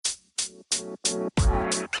What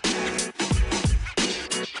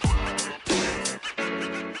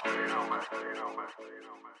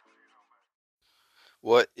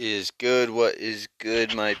is good? What is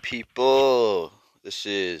good, my people? This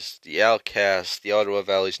is the Alcast, the Ottawa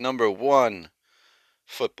Valley's #1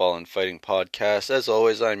 football and fighting podcast. As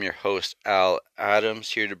always, I'm your host, Al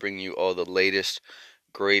Adams, here to bring you all the latest,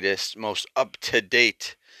 greatest, most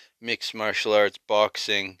up-to-date mixed martial arts,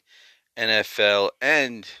 boxing, NFL,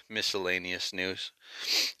 and miscellaneous news,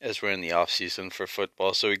 as we're in the off-season for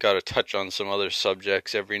football. So we got to touch on some other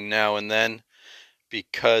subjects every now and then,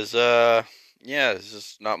 because, there's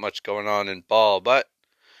just not much going on in ball, but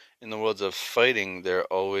in the worlds of fighting, there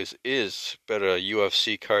always is. But a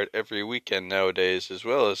UFC card every weekend nowadays, as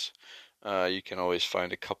well as you can always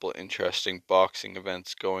find a couple interesting boxing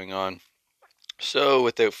events going on. So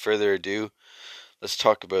without further ado, let's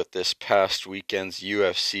talk about this past weekend's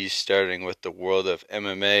UFC, starting with the world of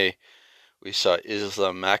MMA. We saw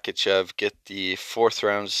Islam Makachev get the 4th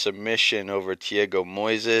round submission over Thiago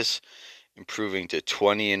Moises, improving to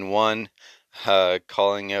 20-1.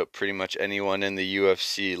 Calling out pretty much anyone in the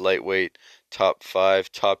UFC lightweight top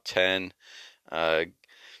 5, top 10.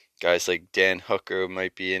 Guys like Dan Hooker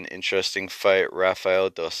might be an interesting fight.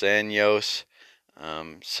 Rafael Dos Anjos.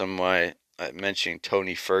 Mentioning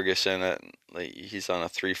Tony Ferguson. He's on a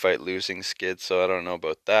 3-fight losing skid, so I don't know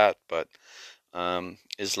about that. But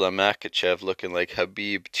Islam Makachev looking like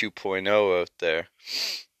Habib 2.0 out there.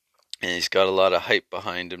 And he's got a lot of hype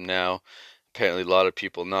behind him now. Apparently a lot of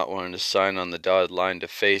people not wanting to sign on the dotted line to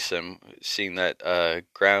face him, seeing that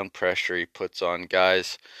ground pressure he puts on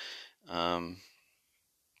guys. I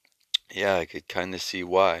could kind of see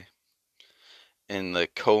why. In the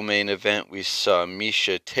co-main event, we saw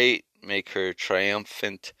Miesha Tate make her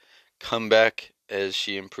triumphant comeback as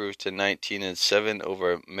she improved to 19-7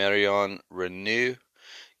 over Marion Reneau,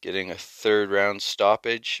 getting a 3rd round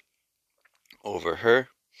stoppage over her.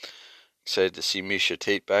 Excited to see Miesha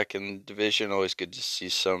Tate back in the division. Always good to see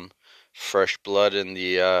some fresh blood in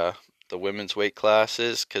the women's weight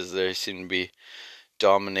classes, because they seem to be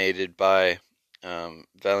dominated by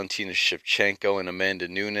Valentina Shevchenko and Amanda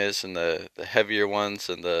Nunes, and the heavier ones,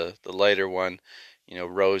 and the lighter one.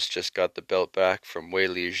 Rose just got the belt back from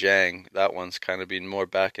Weili Zhang. That one's kind of been more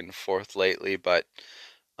back and forth lately, but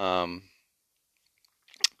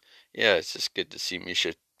it's just good to see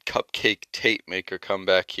Miesha Cupcake Tate make her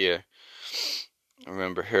comeback here. I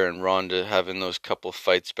remember her and Ronda having those couple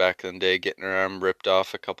fights back in the day, getting her arm ripped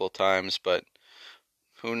off a couple times, but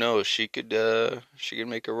who knows? She could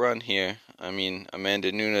make a run here. I mean,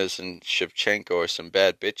 Amanda Nunes and Shevchenko are some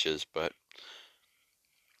bad bitches, but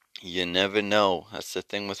you never know. That's the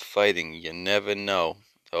thing with fighting. You never know.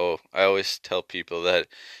 So I always tell people that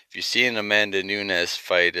if you see an Amanda Nunes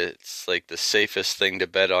fight, it's like the safest thing to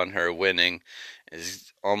bet on her winning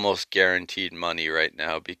is almost guaranteed money right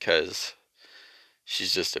now, because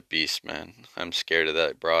she's just a beast, man. I'm scared of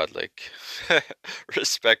that broad.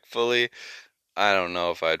 Respectfully, I don't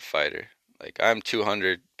know if I'd fight her. I'm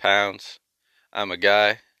 200 pounds. I'm a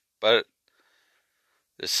guy. But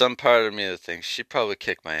there's some part of me that thinks she'd probably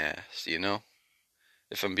kick my ass,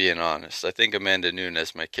 If I'm being honest. I think Amanda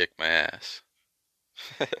Nunes might kick my ass.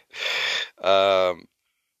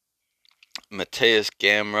 Mateus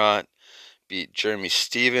Gamrot beat Jeremy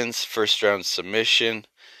Stevens, 1st round submission,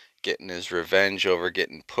 getting his revenge over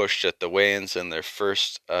getting pushed at the weigh-ins in their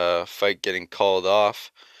first fight getting called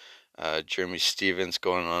off. Jeremy Stevens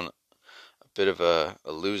going on a bit of a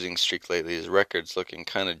losing streak lately. His record's looking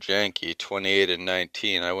kind of janky,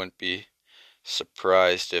 28-19. I wouldn't be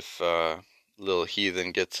surprised if Little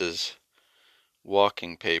Heathen gets his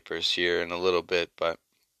walking papers here in a little bit, but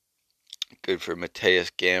good for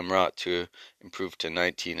Mateus Gamrot to improve to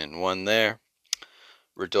 19-1 there.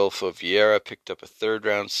 Rodolfo Vieira picked up a 3rd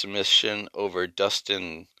round submission over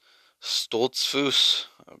Dustin Stoltzfus.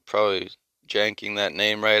 I'm probably janking that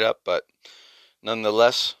name right up, but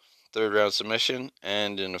nonetheless, 3rd round submission.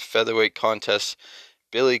 And in a featherweight contest,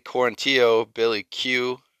 Billy Quarantillo, Billy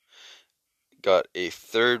Q, got a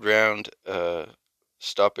 3rd round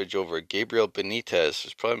stoppage over Gabriel Benitez.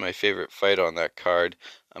 It's probably my favorite fight on that card.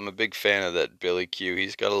 I'm a big fan of that Billy Q.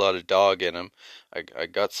 He's got a lot of dog in him. I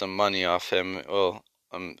got some money off him. Well,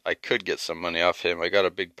 I could get some money off him. I got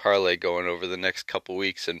a big parlay going over the next couple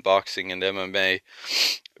weeks in boxing and MMA.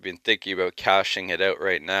 I've been thinking about cashing it out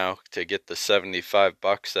right now to get the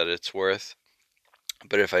 $75 that it's worth.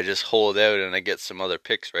 But if I just hold out and I get some other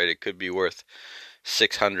picks right, it could be worth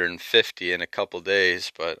 $650 in a couple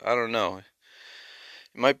days. But I don't know.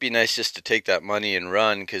 It might be nice just to take that money and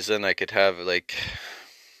run, because then I could have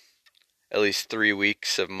at least 3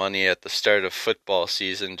 weeks of money at the start of football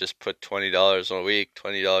season. Just put $20 a week,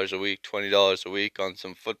 $20 a week, $20 a week on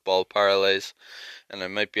some football parlays, and I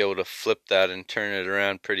might be able to flip that and turn it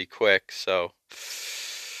around pretty quick. So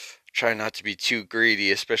try not to be too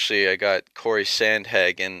greedy, especially I got Corey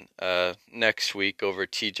Sandhagen next week over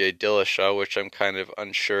TJ Dillashaw, which I'm kind of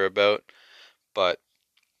unsure about, but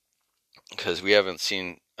because we haven't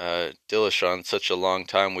seen Dillashaw in such a long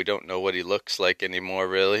time, we don't know what he looks like anymore,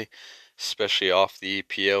 really, especially off the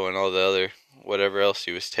EPO and all the other whatever else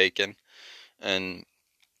he was taking. And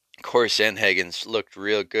Corey Sandhagen's looked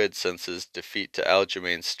real good since his defeat to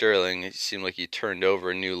Aljamain Sterling. It seemed like he turned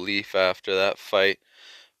over a new leaf after that fight.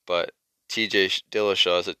 But TJ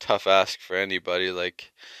Dillashaw is a tough ask for anybody.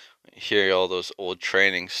 Like, hear all those old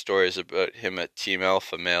training stories about him at Team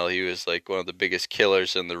Alpha Male. He was like one of the biggest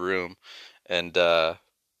killers in the room. And yeah,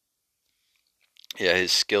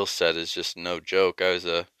 his skill set is just no joke. I was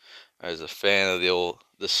a fan of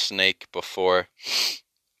the Snake before.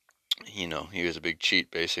 You know, he was a big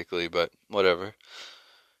cheat basically, but whatever.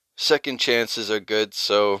 Second chances are good,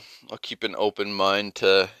 so I'll keep an open mind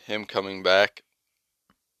to him coming back.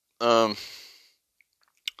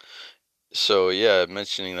 So yeah,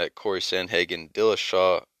 mentioning that Corey Sandhagen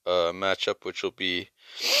Dillashaw matchup, which will be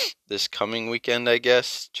this coming weekend, I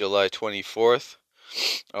guess, July 24th.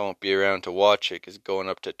 I won't be around to watch it because going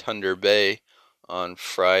up to Thunder Bay on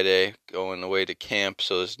Friday, going away to camp,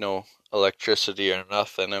 so there's no electricity or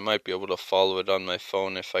nothing. I might be able to follow it on my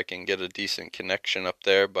phone if I can get a decent connection up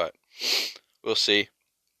there, but we'll see.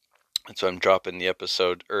 And so I'm dropping the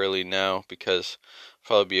episode early now because I'll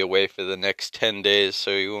probably be away for the next 10 days,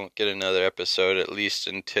 so you won't get another episode at least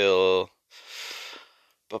until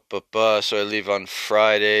so I leave on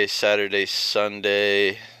Friday, Saturday,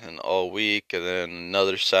 Sunday, and all week, and then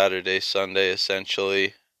another Saturday, Sunday,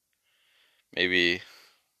 essentially. Maybe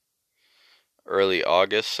early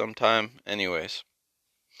August sometime. Anyways,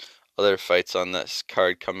 other fights on this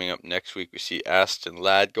card coming up next week. We see Aston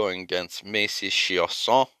Ladd going against Macy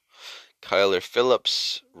Chiasson. Kyler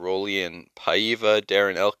Phillips, Rolian Paiva,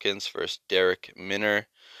 Darren Elkins versus Derek Minner.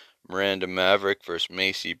 Miranda Maverick versus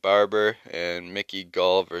Macy Barber, and Mickey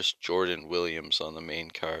Gall versus Jordan Williams on the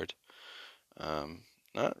main card.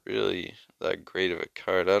 Not really that great of a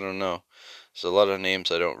card. I don't know. There's a lot of names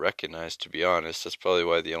I don't recognize, to be honest. That's probably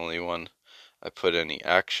why the only one I put any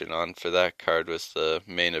action on for that card was the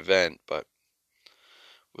main event, but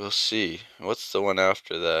we'll see. What's the one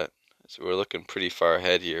after that? So we're looking pretty far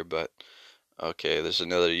ahead here, but okay, there's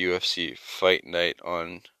another UFC fight night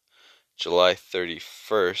on July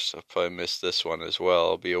 31st. I'll probably miss this one as well.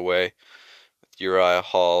 I'll be away with Uriah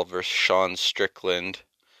Hall versus Sean Strickland.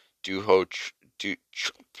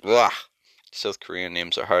 South Korean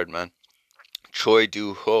names are hard, man. Choi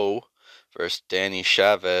Do-ho versus Danny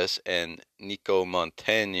Chavez, and Nico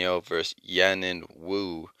Montano versus Yanin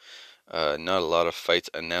Wu. Not a lot of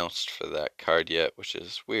fights announced for that card yet, which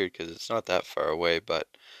is weird because it's not that far away, but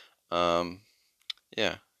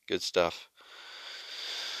yeah, good stuff.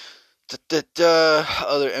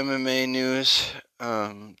 Other MMA news.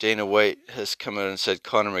 Dana White has come out and said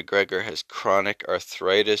Conor McGregor has chronic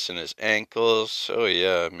arthritis in his ankles. Oh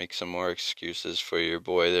yeah, make some more excuses for your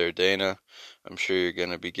boy there, Dana. I'm sure you're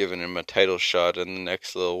going to be giving him a title shot in the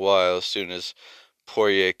next little while as soon as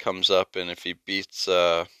Poirier comes up, and if he beats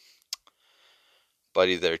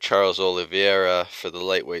buddy there, Charles Oliveira, for the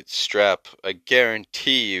lightweight strap. I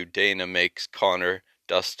guarantee you Dana makes Conor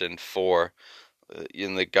Dustin 4.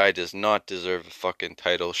 And the guy does not deserve a fucking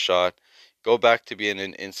title shot. Go back to being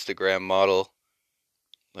an Instagram model.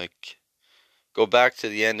 Like, go back to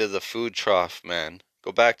the end of the food trough, man.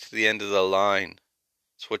 Go back to the end of the line.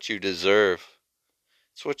 It's what you deserve.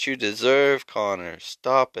 It's what you deserve, Conor.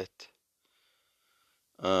 Stop it.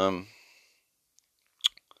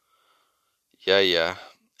 Yeah.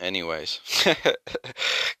 Anyways.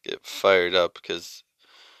 Get fired up because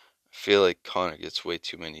I feel like Conor gets way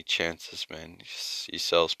too many chances, man. He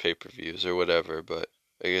sells pay-per-views or whatever, but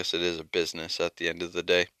I guess it is a business at the end of the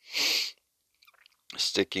day.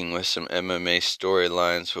 Sticking with some MMA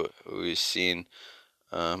storylines, what we've seen.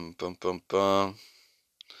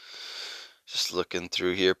 Just looking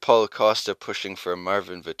through here. Paulo Costa pushing for a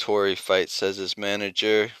Marvin Vettori fight, says his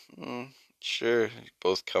manager. Sure,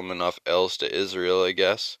 both coming off L's to Israel, I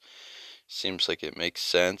guess. Seems like it makes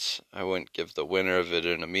sense. I wouldn't give the winner of it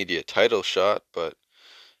an immediate title shot, but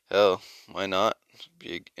hell, why not?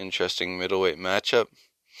 Be an interesting middleweight matchup.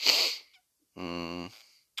 Sean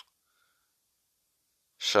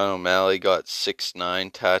O'Malley got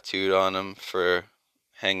 6'9" tattooed on him for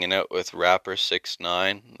hanging out with rapper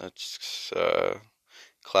 6ix9ine. That's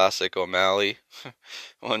classic O'Malley.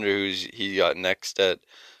 Wonder he got next at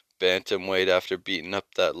bantamweight after beating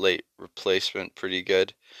up that late replacement pretty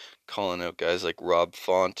good. Calling out guys like Rob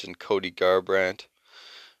Font and Cody Garbrandt.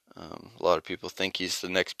 A lot of people think he's the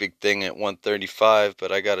next big thing at 135,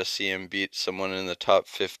 but I gotta see him beat someone in the top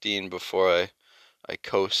 15 before I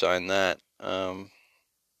co-sign that.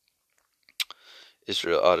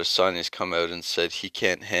 Israel Adesanya's come out and said he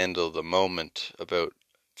can't handle the moment about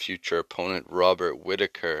future opponent Robert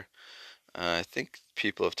Whittaker. I think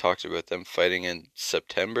people have talked about them fighting in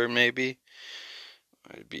September, maybe.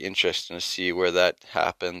 It'd be interesting to see where that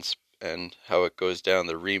happens and how it goes down.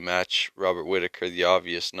 The rematch, Robert Whittaker, the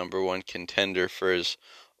obvious #1 contender for his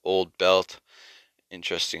old belt.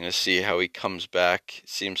 Interesting to see how he comes back.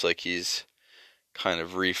 Seems like he's kind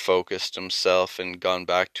of refocused himself and gone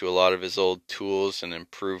back to a lot of his old tools and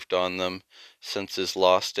improved on them since his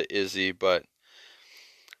loss to Izzy, but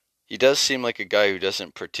he does seem like a guy who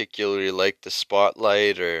doesn't particularly like the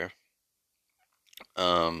spotlight or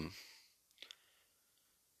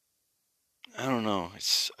I don't know.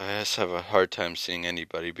 I just have a hard time seeing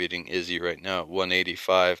anybody beating Izzy right now at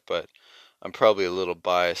 185, but I'm probably a little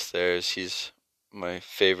biased there as he's my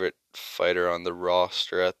favorite fighter on the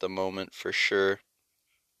roster at the moment for sure.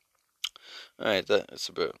 Alright, that's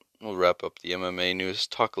about. We'll wrap up the MMA news,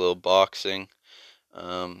 talk a little boxing.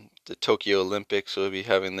 The Tokyo Olympics will be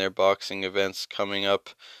having their boxing events coming up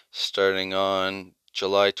starting on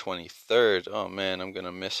July 23rd. Oh man, I'm going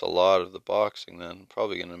to miss a lot of the boxing then. I'm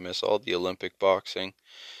probably going to miss all the Olympic boxing.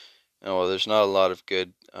 Oh, well, there's not a lot of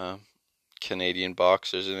good Canadian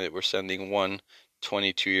boxers in it. We're sending one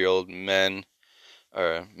 22-year-old man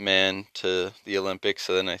to the Olympics,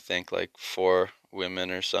 so then I think like 4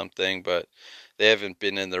 women or something, but they haven't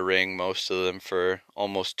been in the ring, most of them, for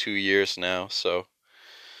almost 2 years now, so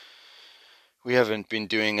we haven't been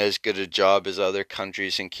doing as good a job as other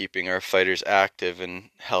countries in keeping our fighters active and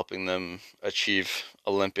helping them achieve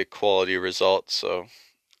Olympic quality results, so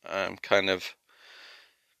I'm kind of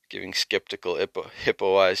giving skeptical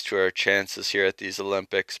hippo eyes to our chances here at these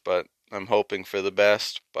Olympics, but I'm hoping for the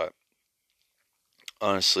best. But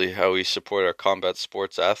honestly, how we support our combat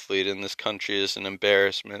sports athlete in this country is an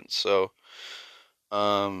embarrassment. So,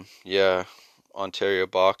 yeah, Ontario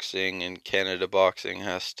Boxing and Canada Boxing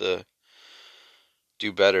has to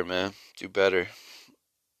do better, man. Do better.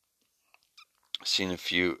 Seen a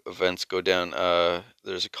few events go down.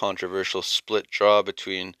 There's a controversial split draw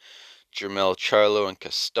between Jermell Charlo and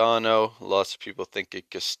Castano. Lots of people think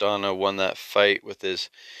Castano won that fight with his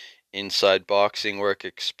inside boxing work,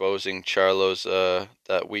 exposing Charlo's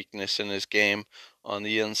that weakness in his game on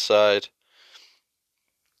the inside.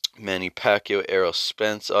 Manny Pacquiao, Errol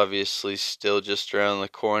Spence, obviously still just around the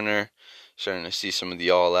corner. Starting to see some of the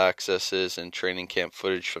all accesses and training camp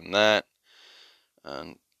footage from that.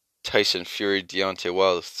 Tyson Fury, Deontay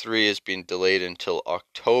Wilder 3 has been delayed until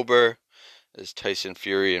October, as Tyson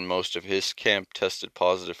Fury and most of his camp tested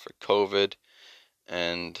positive for COVID.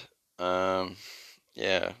 And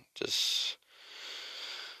yeah, just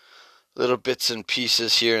little bits and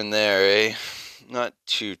pieces here and there, eh? Not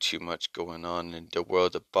too much going on in the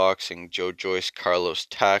world of boxing. Joe Joyce, Carlos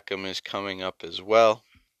Takam is coming up as well,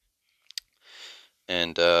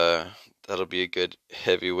 and that'll be a good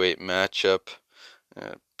heavyweight matchup.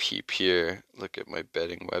 Peep here, look at my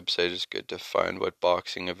betting website. It's good to find what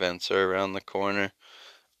boxing events are around the corner.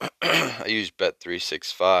 I use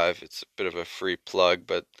Bet365. It's a bit of a free plug,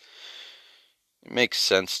 but it makes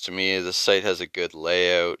sense to me. The site has a good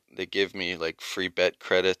layout. They give me like free bet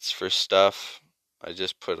credits for stuff. I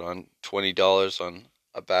just put on $20 on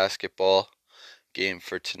a basketball game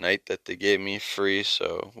for tonight that they gave me free,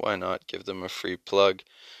 so why not give them a free plug?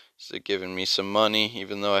 So they're giving me some money,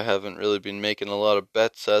 even though I haven't really been making a lot of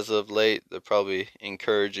bets as of late. They're probably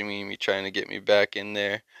encouraging me trying to get me back in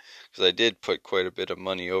there, because I did put quite a bit of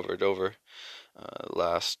money over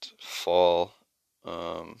last fall.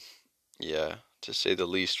 Yeah, to say the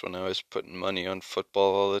least, when I was putting money on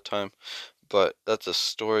football all the time. But that's a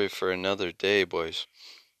story for another day, boys.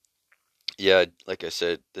 Yeah, like I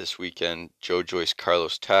said, this weekend, Joe Joyce,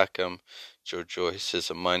 Carlos Takam. Joe Joyce is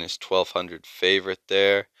a minus 1,200 favorite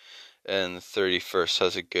there. And the 31st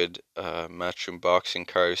has a good Matchroom Boxing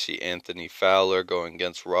card. You see Anthony Fowler going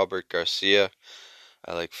against Robert Garcia.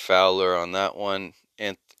 I like Fowler on that one.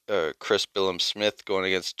 And Chris Billam-Smith going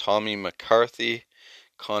against Tommy McCarthy.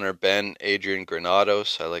 Connor Benn, Adrian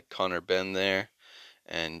Granados. I like Connor Benn there.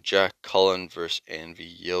 And Jack Cullen versus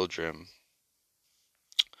Envy Yildirim.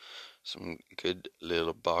 Some good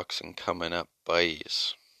little boxing coming up,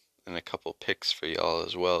 boys. And a couple picks for y'all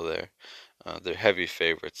as well there. They're heavy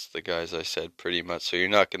favorites, the guys I said, pretty much. So you're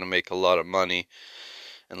not going to make a lot of money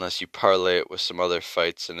unless you parlay it with some other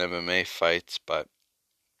fights and MMA fights, but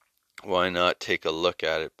why not take a look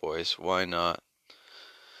at it, boys? Why not?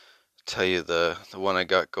 Tell you the one I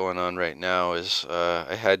got going on right now is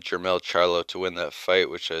I had Jermell Charlo to win that fight,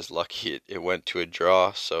 which I was lucky it went to a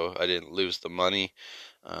draw, so I didn't lose the money.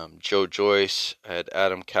 Joe Joyce, I had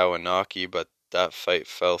Adam Kawanaki, but that fight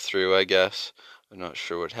fell through, I guess. I'm not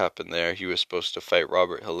sure what happened there. He was supposed to fight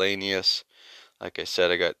Robert Helenius. Like I said,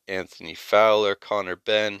 I got Anthony Fowler, Connor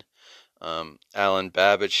Benn, Alan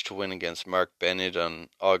Babbage to win against Mark Bennett on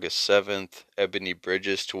August 7th, Ebony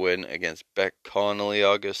Bridges to win against Beck Connolly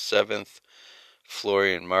August 7th,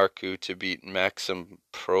 Florian Marku to beat Maxim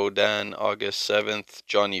Prodan August 7th,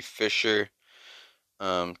 Johnny Fisher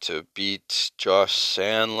to beat Josh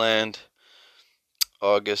Sandland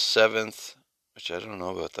August 7th, which I don't know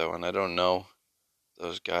about that one. I don't know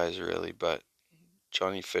those guys really, but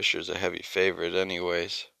Johnny Fisher's a heavy favorite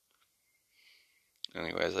anyways.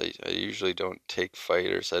 I usually don't take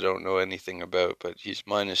fighters I don't know anything about, but he's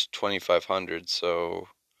minus 2,500, so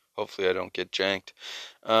hopefully I don't get janked.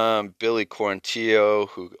 Billy Quarantillo,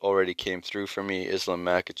 who already came through for me, Islam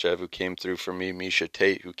Makachev, who came through for me, Misha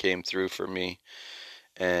Tate, who came through for me,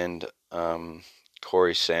 and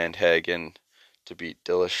Corey Sandhagen to beat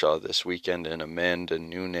Dillashaw this weekend, and Amanda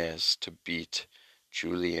Nunes to beat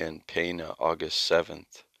Julianne Pena August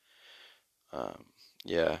 7th.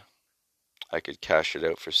 Yeah, I could cash it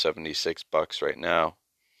out for $76 right now,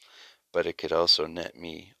 but it could also net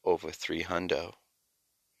me over 300,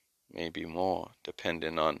 maybe more,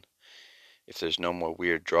 depending on if there's no more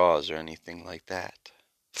weird draws or anything like that.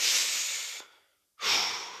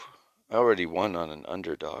 I already won on an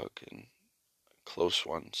underdog and a close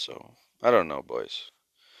one, so I don't know, boys.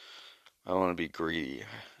 I want to be greedy,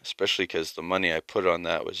 especially because the money I put on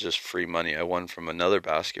that was just free money I won from another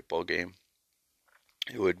basketball game.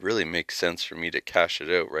 It would really make sense for me to cash it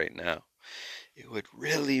out right now. It would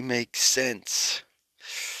really make sense.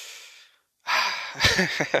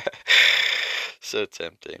 So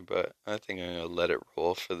tempting, but I think I'm going to let it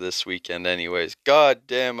roll for this weekend anyways. God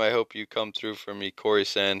damn, I hope you come through for me, Corey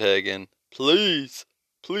Sandhagen. Please,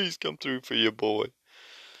 please come through for your boy.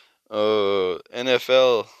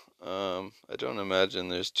 NFL. I don't imagine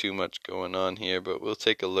there's too much going on here, but we'll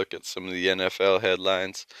take a look at some of the NFL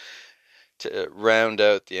headlines to round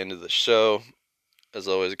out the end of the show. As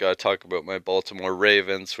always, got to talk about my Baltimore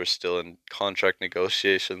Ravens. We're still in contract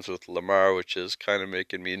negotiations with Lamar, which is kind of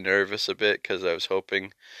making me nervous a bit because I was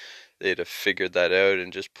hoping they'd have figured that out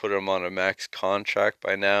and just put him on a max contract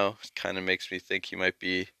by now. It kind of makes me think he might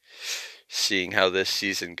be seeing how this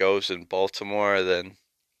season goes in Baltimore. Then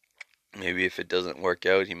maybe if it doesn't work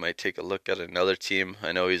out, he might take a look at another team.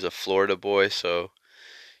 I know he's a Florida boy, so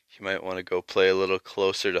he might want to go play a little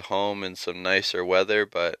closer to home in some nicer weather,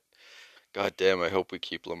 but God damn, I hope we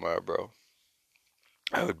keep Lamar, bro.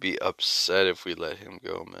 I would be upset if we let him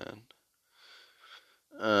go, man.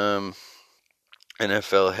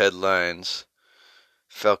 NFL headlines.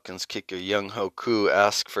 Falcons kicker Young Hoku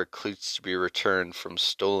asks for cleats to be returned from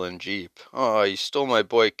stolen Jeep. Oh, you stole my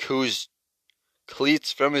boy Koos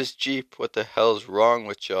Cleats from his Jeep. What the hell's wrong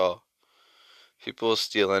with y'all? People will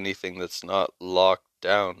steal anything that's not locked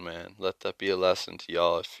down, man. Let that be a lesson to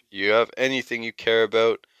y'all. If you have anything you care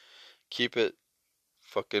about, keep it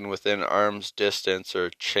fucking within arm's distance or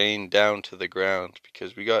chained down to the ground,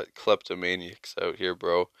 because we got kleptomaniacs out here,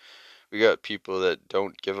 bro. We got people that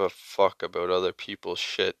don't give a fuck about other people's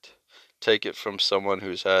shit. Take it from someone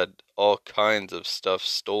who's had all kinds of stuff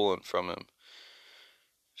stolen from him.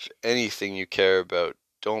 If anything you care about,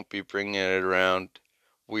 don't be bringing it around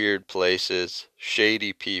weird places,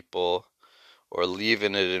 shady people, or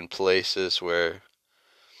leaving it in places where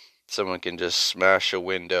someone can just smash a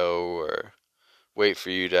window or wait for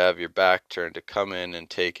you to have your back turned to come in and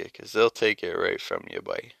take it, because they'll take it right from you,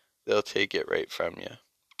 buddy. They'll take it right from you.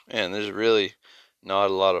 Man, there's really not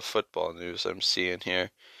a lot of football news I'm seeing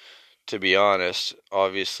here, to be honest.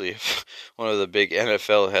 Obviously, one of the big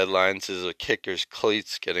NFL headlines is a kicker's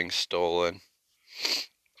cleats getting stolen.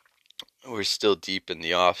 We're still deep in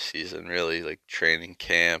the off season, really, like training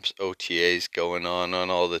camps, OTAs going on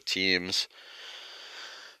all the teams.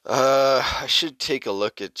 I should take a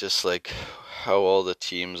look at just like how all the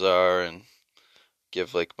teams are and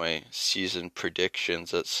give like my season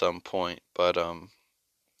predictions at some point. But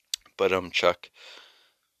Chuck,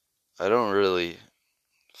 I don't really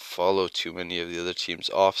follow too many of the other teams'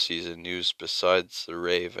 off-season news besides the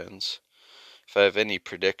Ravens. If I have any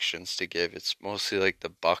predictions to give, it's mostly like the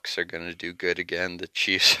Bucks are going to do good again, the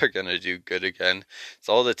Chiefs are going to do good again. It's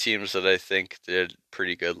all the teams that I think did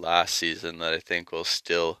pretty good last season that I think will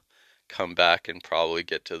still come back and probably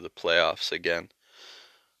get to the playoffs again.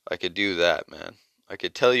 I could do that, man. I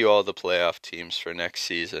could tell you all the playoff teams for next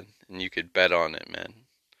season, and you could bet on it, man.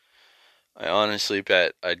 I honestly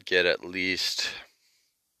bet I'd get at least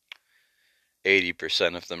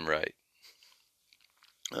 80% of them right.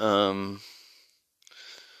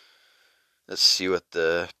 Let's see what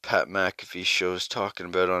the Pat McAfee show is talking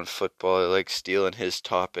about on football. I like stealing his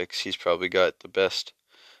topics. He's probably got the best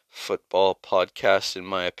football podcast in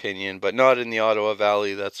my opinion, but not in the Ottawa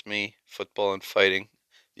Valley. That's me, football and fighting.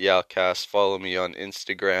 The Alcast. Follow me on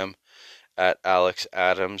Instagram at Alex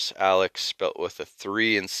Adams. Alex spelt with a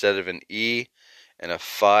 3 instead of an E and a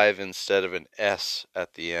 5 instead of an S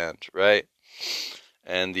at the end, right?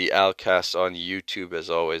 And the Alcast on YouTube, as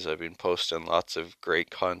always. I've been posting lots of great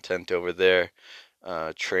content over there.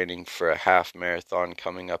 Training for a half marathon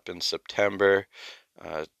coming up in September.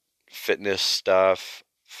 Fitness stuff,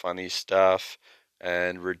 funny stuff,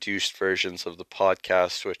 and reduced versions of the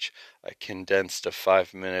podcast, which I condense to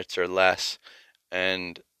 5 minutes or less,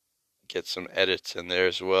 and get some edits in there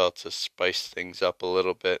as well to spice things up a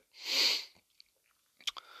little bit.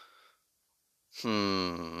 Yeah,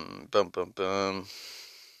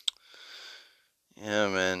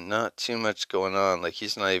 man, not too much going on. Like,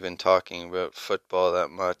 he's not even talking about football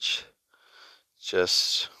that much.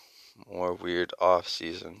 Just more weird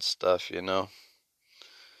off-season stuff, you know?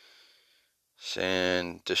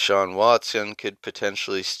 Saying Deshaun Watson could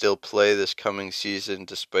potentially still play this coming season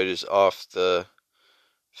despite his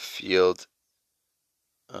off-the-field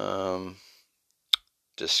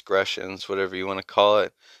discretions, whatever you want to call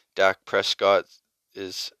it. Dak Prescott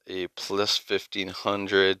is a plus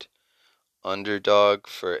 1,500 underdog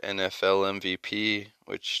for NFL MVP,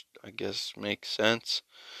 which I guess makes sense.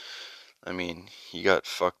 I mean, he got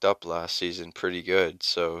fucked up last season pretty good,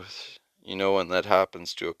 so you know when that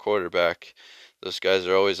happens to a quarterback, those guys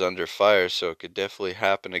are always under fire, so it could definitely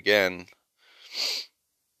happen again.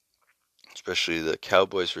 Especially the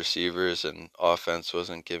Cowboys receivers and offense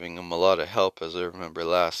wasn't giving him a lot of help, as I remember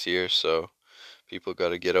last year, so people got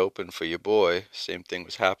to get open for your boy. Same thing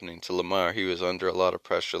was happening to Lamar. He was under a lot of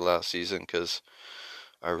pressure last season because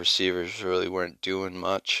our receivers really weren't doing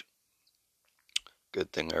much.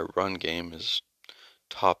 Good thing our run game is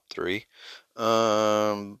top 3.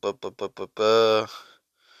 Talking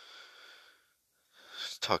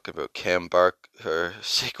about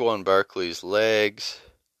Saquon Barkley's legs.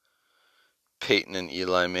 Peyton and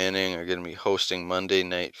Eli Manning are going to be hosting Monday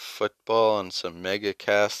Night Football on some mega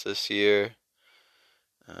cast this year.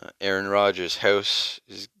 Aaron Rodgers' house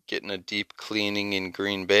is getting a deep cleaning in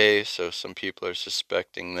Green Bay, so some people are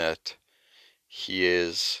suspecting that he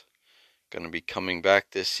is going to be coming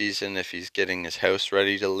back this season if he's getting his house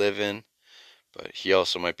ready to live in. But he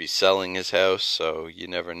also might be selling his house, so you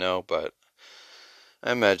never know. But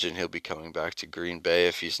I imagine he'll be coming back to Green Bay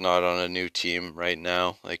if he's not on a new team right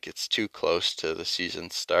now. Like, it's too close to the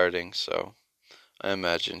season starting, so I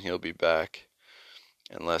imagine he'll be back.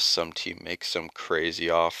 Unless some team makes some crazy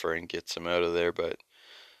offer and gets him out of there, but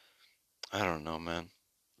I don't know, man.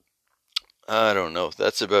 I don't know.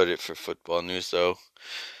 That's about it for football news, though.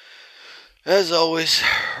 As always,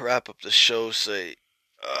 wrap up the show, say,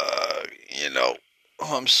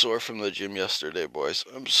 I'm sore from the gym yesterday, boys.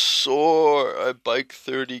 I'm sore. I biked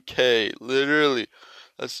 30K. Literally.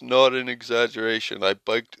 That's not an exaggeration. I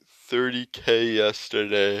biked 30K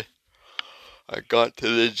yesterday. I got to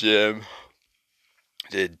the gym.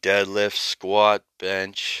 Did deadlift, squat,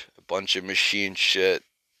 bench, a bunch of machine shit.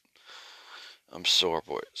 I'm sore,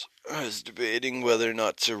 boys. I was debating whether or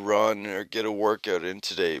not to run or get a workout in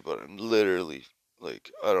today, but I'm literally,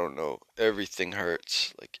 I don't know, everything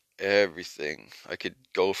hurts. Everything. I could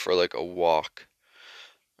go for, a walk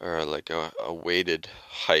or, a weighted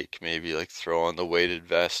hike, maybe, throw on the weighted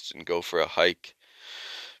vest and go for a hike.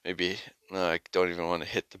 Maybe, I don't even want to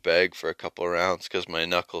hit the bag for a couple rounds because my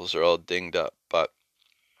knuckles are all dinged up, but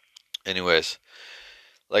anyways,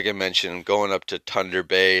 like I mentioned, I'm going up to Thunder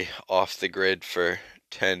Bay off the grid for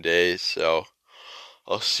 10 days, so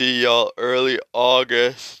I'll see y'all early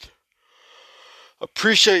August.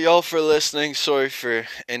 Appreciate y'all for listening. Sorry for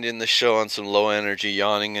ending the show on some low energy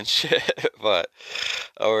yawning and shit, but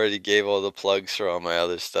I already gave all the plugs for all my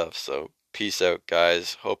other stuff, so peace out,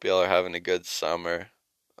 guys. Hope y'all are having a good summer.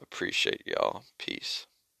 Appreciate y'all. Peace.